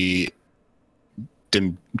Lady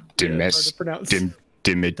Dimitrescu.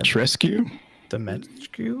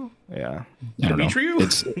 Demetrescu? Yeah. I don't know.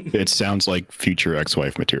 Demetriou? It sounds like future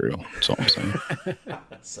ex-wife material. That's all I'm saying.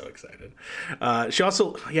 So excited. She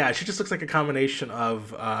also, she just looks like a combination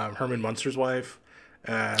of Herman Munster's wife.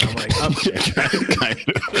 And I'm like,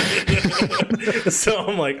 so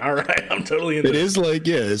I'm like, all right, I'm totally into it. Is like,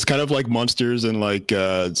 it's kind of like Munsters and like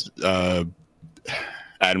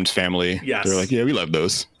Adam's Family. Yes. They're like, we love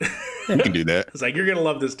those. You can do that. It's like, you're gonna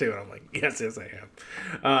love this too. And I'm like, yes, I am.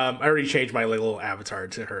 I already changed my little avatar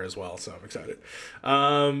to her as well, so I'm excited.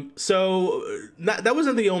 So that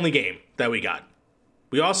wasn't the only game that we got.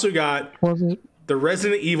 We also got the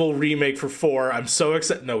Resident Evil remake for 4. I'm so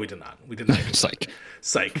excited. No, we did not. We did not.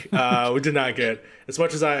 Psych. We did not get, as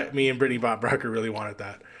much as me and Brittany Brocker really wanted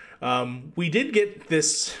that. We did get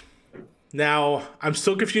this. Now I'm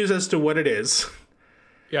still confused as to what it is.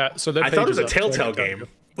 Yeah, so I thought it was a Telltale game.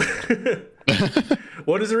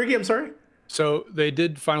 What is it, Ricky? I'm sorry. So they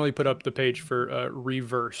did finally put up the page for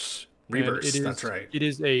Rev-verse. Rev-verse, that's right. It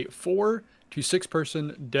is a 4 to 6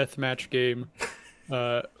 person deathmatch game.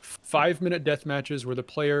 5-minute death matches where the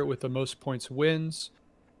player with the most points wins.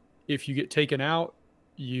 If you get taken out,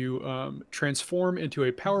 you transform into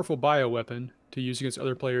a powerful bioweapon to use against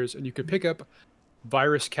other players, and you can pick up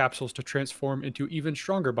virus capsules to transform into even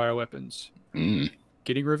stronger bioweapons.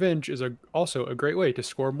 Getting revenge is also a great way to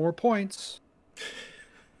score more points.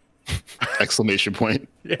 Exclamation point.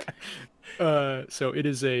 Yeah. So it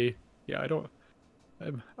is I don't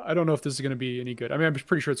know if this is going to be any good. I mean, I'm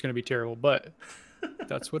pretty sure it's going to be terrible, but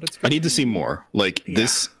that's what it's I need to see more. Like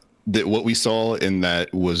what we saw in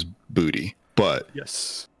that was booty, but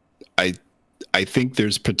yes, I think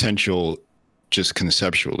there's potential just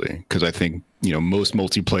conceptually, because I think, most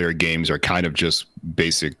multiplayer games are kind of just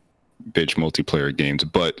basic bitch multiplayer games,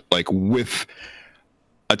 but like with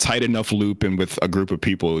a tight enough loop and with a group of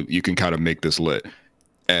people, you can kind of make this lit.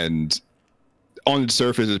 And on the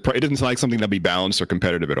surface, it doesn't sound like something that'd be balanced or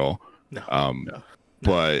competitive at all. No.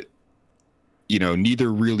 But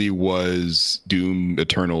neither really was Doom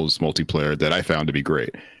Eternal's multiplayer that I found to be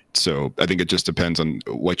great. So I think it just depends on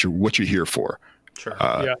what you're here for. Sure.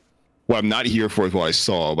 What I'm not here for is what I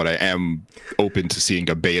saw, but I am open to seeing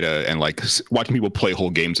a beta and like watching people play whole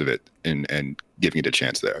games of it and giving it a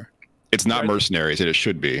chance there. It's not Mercenaries, it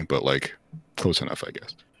should be, but like close enough, I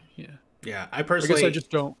guess. Yeah. I personally, I guess I just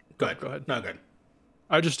don't. Go ahead. No, good.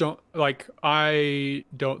 I just don't like. I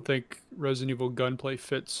don't think Resident Evil gunplay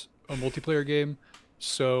fits a multiplayer game.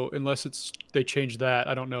 So unless they change that,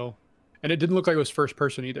 I don't know. And it didn't look like it was first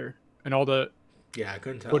person either. And all the I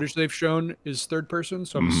couldn't tell. footage they've shown is third person,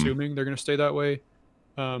 so I'm assuming they're going to stay that way.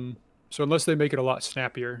 So unless they make it a lot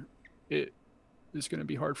snappier, it is going to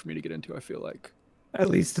be hard for me to get into, I feel like. At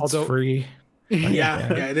least it's free.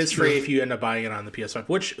 Yeah, it is free if you end up buying it on the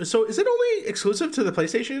PS5. So is it only exclusive to the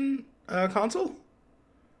PlayStation console?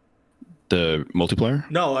 The multiplayer?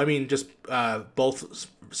 No, I mean just both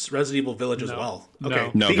Resident Evil Village as well. Okay.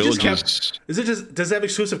 No, Village is it just, does it have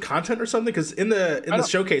exclusive content or something? Because in the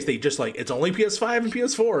showcase they just like, it's only PS5 and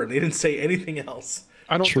PS4, and they didn't say anything else.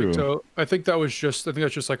 I don't think so. I think that's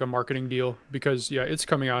just like a marketing deal, because it's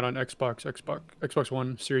coming out on Xbox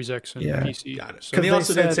One, Series X, and PC. Got it. So and they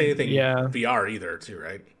also didn't say anything VR either, too,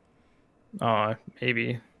 right? Oh,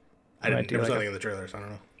 maybe. There was nothing in the trailers. I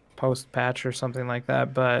don't know. Post patch or something like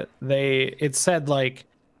that, but it said like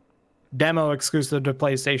demo exclusive to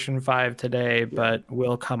PlayStation 5 today, but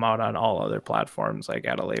will come out on all other platforms like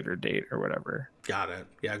at a later date or whatever. Got it.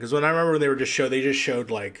 Yeah, because when I remember when they just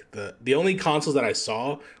showed like the only consoles that I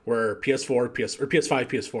saw were PS4, PS5,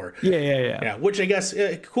 PS4. Yeah. Which I guess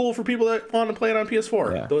cool for people that want to play it on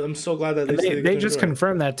PS4. Yeah. I'm so glad that they just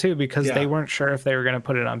confirmed that too, because they weren't sure if they were going to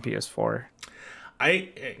put it on PS4.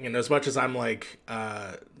 As much as I'm like,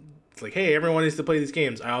 it's like, hey, everyone needs to play these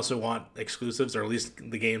games, I also want exclusives, or at least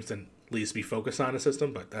the games to at least be focused on a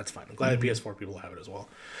system, but that's fine. I'm glad that PS4 people have it as well.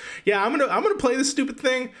 Yeah, I'm gonna play this stupid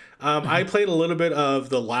thing. I played a little bit of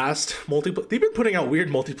the last multiplayer. They've been putting out weird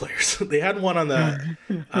multiplayers. They had one on the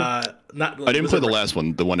I didn't play the last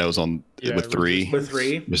one, the one that was on with three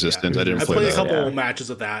Resistance. Yeah. I didn't play played that. A couple matches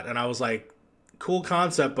of that, and I was like, cool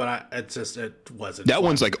concept, but it wasn't that fun.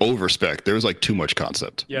 One's like overspec. There was like too much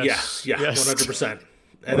concept. Yes. 100%.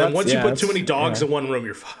 And then once you put too many dogs in one room,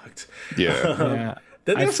 you're fucked. Yeah.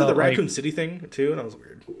 Then they also the Raccoon City thing too, and that was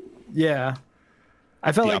weird. Yeah.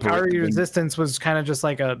 I felt The like operator- RE Resistance was kind of just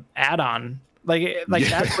like a add-on. Like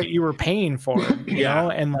that's what you were paying for, you know?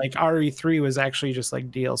 And like RE3 was actually just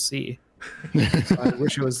like DLC. So I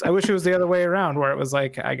wish it was the other way around, where it was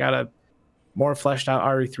like I got a more fleshed out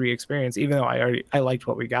RE3 experience, even though I liked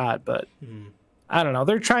what we got, but I don't know.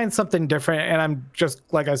 They're trying something different, and I'm just,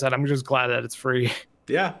 like I said, I'm just glad that it's free.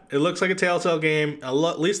 Yeah, it looks like a Telltale game. At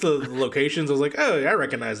least the locations, I was like, oh, I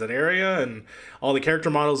recognize that area, and all the character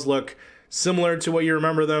models look similar to what you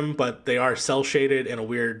remember them, but they are cell shaded in a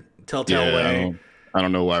weird Telltale way. I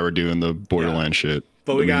don't know why we're doing the Borderlands shit.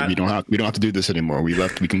 But we don't have to do this anymore. We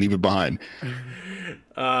can leave it behind.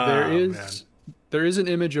 There is an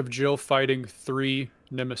image of Jill fighting 3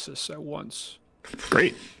 Nemesis at once.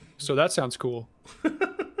 Great. So that sounds cool.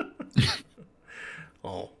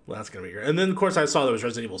 Oh, well, that's gonna be great. And then of course I saw there was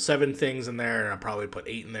Resident Evil 7 things in there, and I'll probably put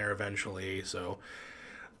 8 in there eventually. So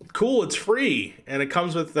cool, it's free, and it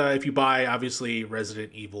comes with if you buy obviously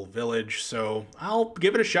Resident Evil Village. So I'll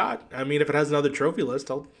give it a shot. I mean, if it has another trophy list,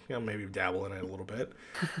 I'll maybe dabble in it a little bit.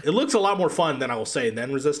 It looks a lot more fun than I will say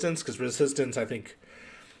than Resistance, because Resistance I think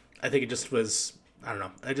it just was. I don't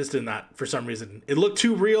know. I just did not, for some reason. It looked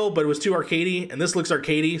too real, but it was too arcadey, and this looks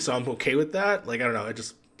arcadey, so I'm okay with that. Like, I don't know. It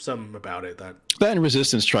just, something about it that and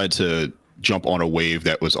Resistance tried to jump on a wave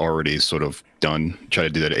that was already sort of done. Try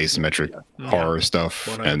to do that asymmetric horror stuff.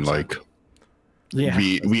 100%. And like,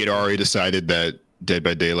 we had already decided that Dead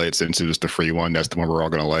by Daylight, since it was the free one, that's the one we're all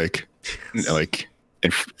going to like. Like,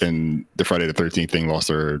 and the Friday the 13th thing lost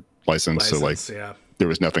their license. So like, there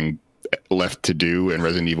was nothing left to do, and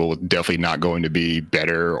Resident Evil was definitely not going to be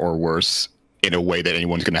better or worse in a way that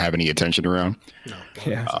anyone's going to have any attention around. No,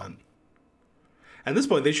 100%. At this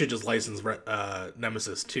point, they should just license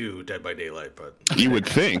Nemesis to Dead by Daylight. But you would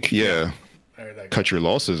think, yeah. Cut your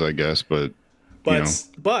losses, I guess, but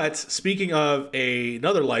speaking of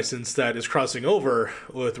another license that is crossing over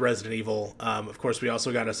with Resident Evil, of course, we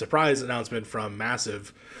also got a surprise announcement from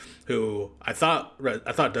Massive, who I thought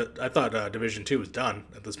Division 2 was done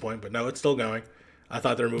at this point, but no, it's still going. I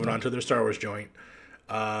thought they were moving on to their Star Wars joint.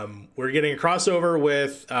 We're getting a crossover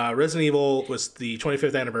with Resident Evil. Was the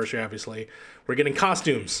 25th anniversary, obviously. We're getting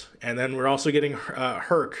costumes, and then we're also getting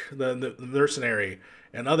Herc, the mercenary,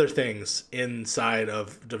 and other things inside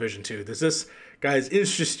of Division 2. Does this, guys,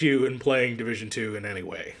 interest you in playing Division 2 in any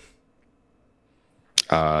way?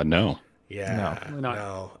 No. Yeah,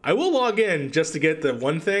 no. I will log in just to get the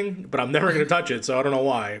one thing, but I'm never going to touch it, so I don't know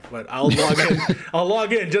why. But I'll log in. I'll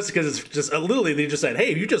log in just because it's just literally they just said,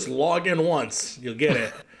 "Hey, if you just log in once, you'll get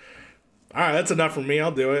it." All right, that's enough for me.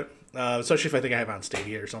 I'll do it, especially if I think I have it on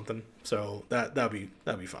Stadia or something. So that'll be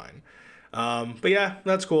fine. But yeah,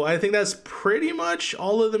 that's cool. I think that's pretty much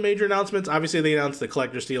all of the major announcements. Obviously, they announced the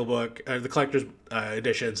collector's steelbook, the collector's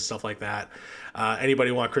editions, stuff like that.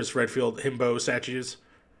 Anybody want Chris Redfield himbo statues?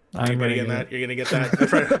 Anybody in that? You're gonna get that.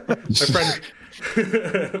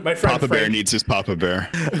 My friend Papa Bear needs his Papa Bear.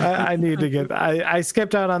 I need to get. I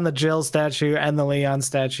skipped out on the Jill statue and the Leon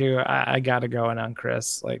statue. I gotta go in on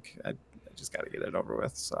Chris. Like I just gotta get it over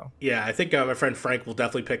with. So yeah, I think my friend Frank will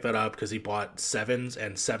definitely pick that up because he bought Sevens,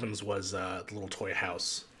 and Sevens was the little toy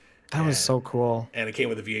house. That was so cool. And it came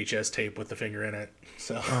with a VHS tape with the finger in it.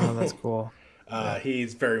 So that's cool.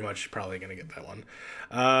 He's very much probably going to get that one.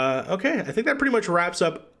 Okay, I think that pretty much wraps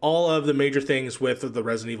up all of the major things with the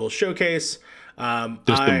Resident Evil showcase. There's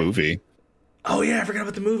the movie. Oh, yeah, I forgot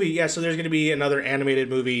about the movie. Yeah, so there's going to be another animated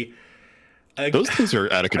movie. Those things are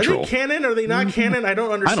out of control. Are they canon? Are they not canon? I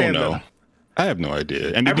don't understand. I don't know. I have no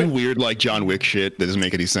idea. And they do weird, like, John Wick shit that doesn't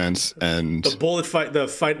make any sense. And the bullet fight,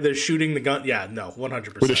 they're shooting the gun. Yeah, no,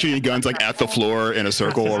 100%. Where they're shooting guns, like, at the floor in a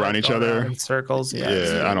circle around each other. In circles,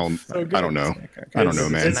 yeah. I don't know. I don't know,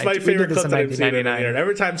 man. It's my favorite clip that I've seen on the internet.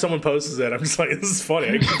 Every time someone posts it, I'm just like, this is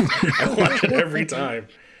funny. I watch it every time.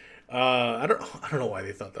 I don't know why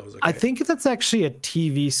they thought that was okay. I think that's actually a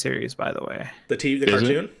TV series, by the way. The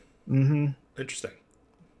cartoon? Mm-hmm. Interesting.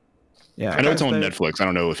 Yeah, I know it's on Netflix. I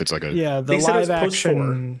don't know if it's like a the live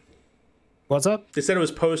action. What's up? They said it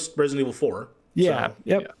was post Resident Evil 4. Yeah. So.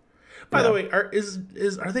 Yep. Yeah. By the way,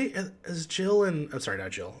 is Jill and I'm sorry,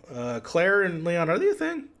 not Jill, Claire and Leon, are they a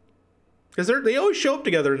thing? Because they always show up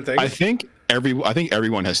together in things. I think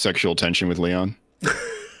everyone has sexual tension with Leon.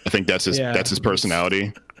 I think that's his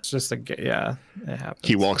personality. It's just it happens.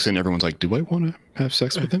 He walks in, everyone's like, "Do I want to have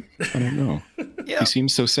sex with him? I don't know." Yeah. He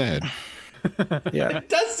seems so sad. Yeah, it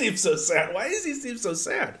does seem so sad. Why does he seem so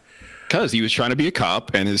sad? Because he was trying to be a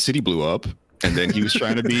cop and his city blew up, and then he was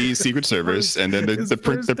trying to be Secret Service, and then the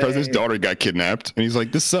president's daughter got kidnapped, and he's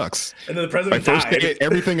like, "This sucks." And then the president died.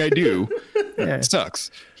 Everything I do sucks.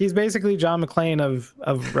 He's basically John McClane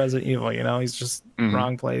of Resident Evil. You know, he's just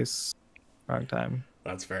wrong place, wrong time.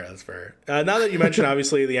 That's fair. That's fair. Now that you mentioned,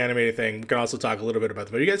 obviously, the animated thing, we can also talk a little bit about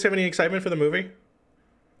the movie. You guys have any excitement for the movie?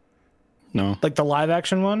 No. Like the live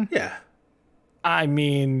action one? Yeah. I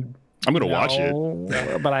mean, I'm gonna watch it.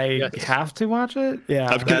 but I have to watch it. Yeah,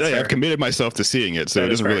 I've committed myself to seeing it, so it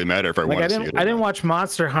doesn't really matter if I want to see it. I didn't watch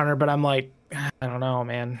Monster Hunter, but I'm like, I don't know,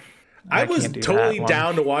 man. I was totally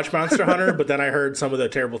down to watch Monster Hunter, but then I heard some of the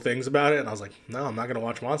terrible things about it, and I was like, no, I'm not going to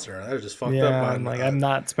watch Monster Hunter. That was just fucked up. I'm like, I'm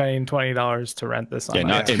not spending $20 to rent this.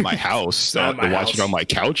 Not in my house. To watch it on my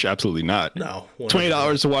couch? Absolutely not. No.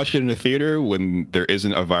 $20 to watch it in a theater when there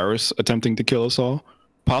isn't a virus attempting to kill us all?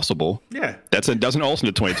 Possible. Yeah. That's an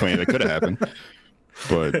alternate 2020 that could have happened.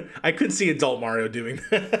 But I could see adult Mario doing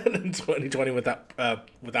that in 2020 without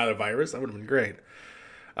a virus. That would have been great.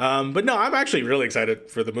 But no, I'm actually really excited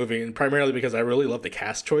for the movie, and primarily because I really love the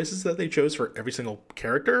cast choices that they chose for every single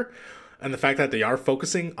character, and the fact that they are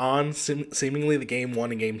focusing on seemingly the game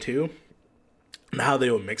 1 and game 2, and how they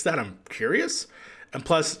will mix that. I'm curious. And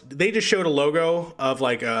plus, they just showed a logo of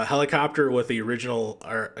like a helicopter with the original,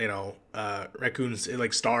 Raccoon's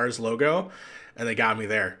like Stars logo, and they got me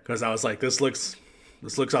there because I was like, this looks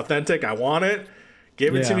authentic. I want it.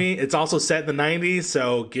 Give it to me. It's also set in the 90s,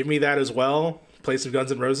 so give me that as well. Play some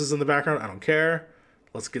Guns N' Roses in the background. I don't care.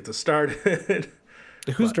 Let's get this started.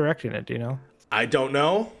 Who's directing it? Do you know? I don't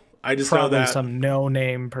know. I just Probably know that some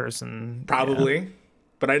no-name person. Probably, yeah.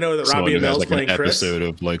 But I know that Robbie Amell's like playing an Chris. Episode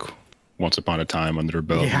of like Once Upon a Time under their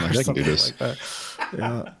belt. Yeah, I can do this. Like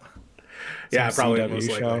yeah. Yeah, probably CW most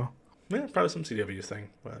likely. show. Yeah, probably some CW thing.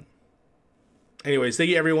 But anyways, thank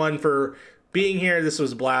you everyone for being here. This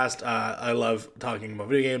was a blast. I love talking about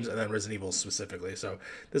video games and then Resident Evil specifically. So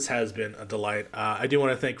this has been a delight. I do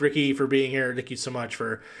want to thank Ricky for being here. Thank you so much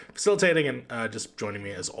for facilitating and just joining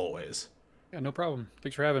me as always. Yeah, no problem.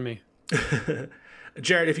 Thanks for having me.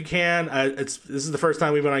 Jared, if you can, this is the first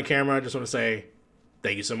time we've been on camera. I just want to say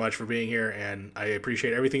thank you so much for being here, and I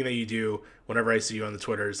appreciate everything that you do whenever I see you on the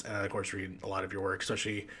Twitters, and I, of course, read a lot of your work,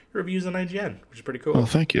 especially your reviews on IGN, which is pretty cool. Well,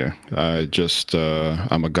 thank you.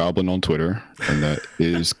 I'm a goblin on Twitter, and that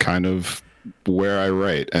is kind of where I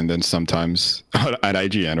write, and then sometimes at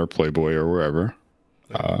IGN or Playboy or wherever.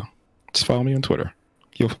 Just follow me on Twitter.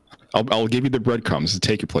 I'll give you the breadcrumbs to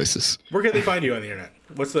take you places. Where can they find you on the internet?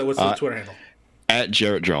 What's the Twitter handle? At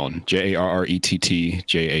Jarrett Jawn,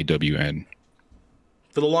 JarrettJawn.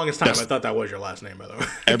 For the longest time, I thought that was your last name, by the way.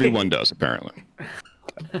 Everyone does, apparently.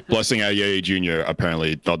 Blessing Aye Jr.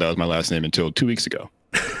 apparently thought that was my last name until 2 weeks ago.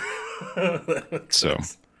 So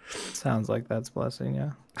sounds like that's Blessing,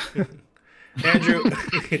 yeah. Andrew,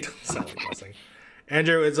 it doesn't sound like Blessing.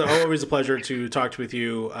 Andrew, it's always a pleasure to talk with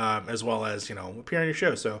you, as well as, appear on your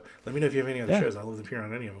show. So let me know if you have any other shows. I'd love to appear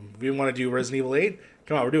on any of them. If you want to do Resident Evil 8,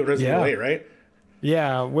 come on, we're doing Resident Evil 8, right?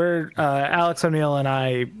 Yeah, we're Alex O'Neill and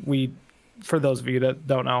I, for those of you that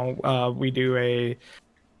don't know, we do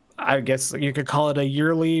I guess you could call it a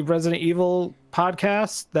yearly Resident Evil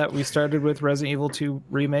podcast that we started with Resident Evil 2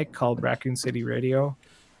 remake called Raccoon City Radio.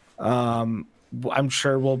 I'm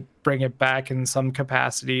sure we'll bring it back in some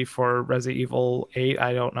capacity for Resident Evil 8.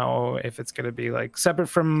 I don't know if it's going to be like separate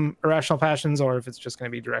from Irrational Passions or if it's just going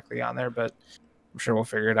to be directly on there, but I'm sure we'll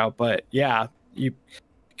figure it out. But yeah, you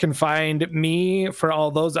can find me for all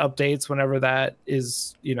those updates whenever that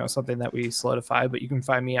is, something that we solidify. But you can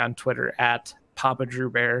find me on Twitter at Papa Drew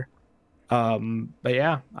Bear. But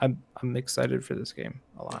yeah, I'm excited for this game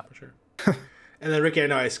a lot. For sure. And then Ricky, I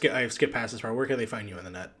know I've skipped past this part. Where can they find you on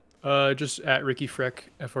the net? Just at Ricky Freck,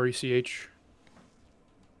 FRECH.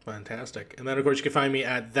 Fantastic. And then, of course, you can find me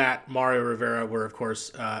at that Mario Rivera, where, of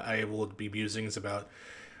course, I will be musings about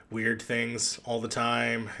weird things all the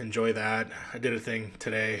time. Enjoy that. I did a thing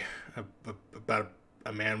today about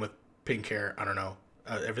a man with pink hair. I don't know.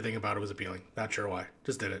 Everything about it was appealing. Not sure why.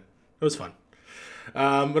 Just did it. It was fun.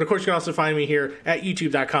 But of course, you can also find me here at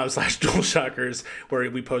youtube.com/DualShockers, where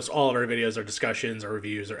we post all of our videos, our discussions, our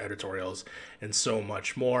reviews, our editorials, and so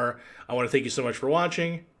much more. I want to thank you so much for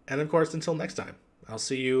watching. And of course, until next time, I'll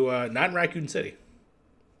see you not in Raccoon City.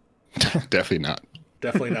 Definitely not.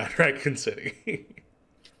 Definitely not in Raccoon City.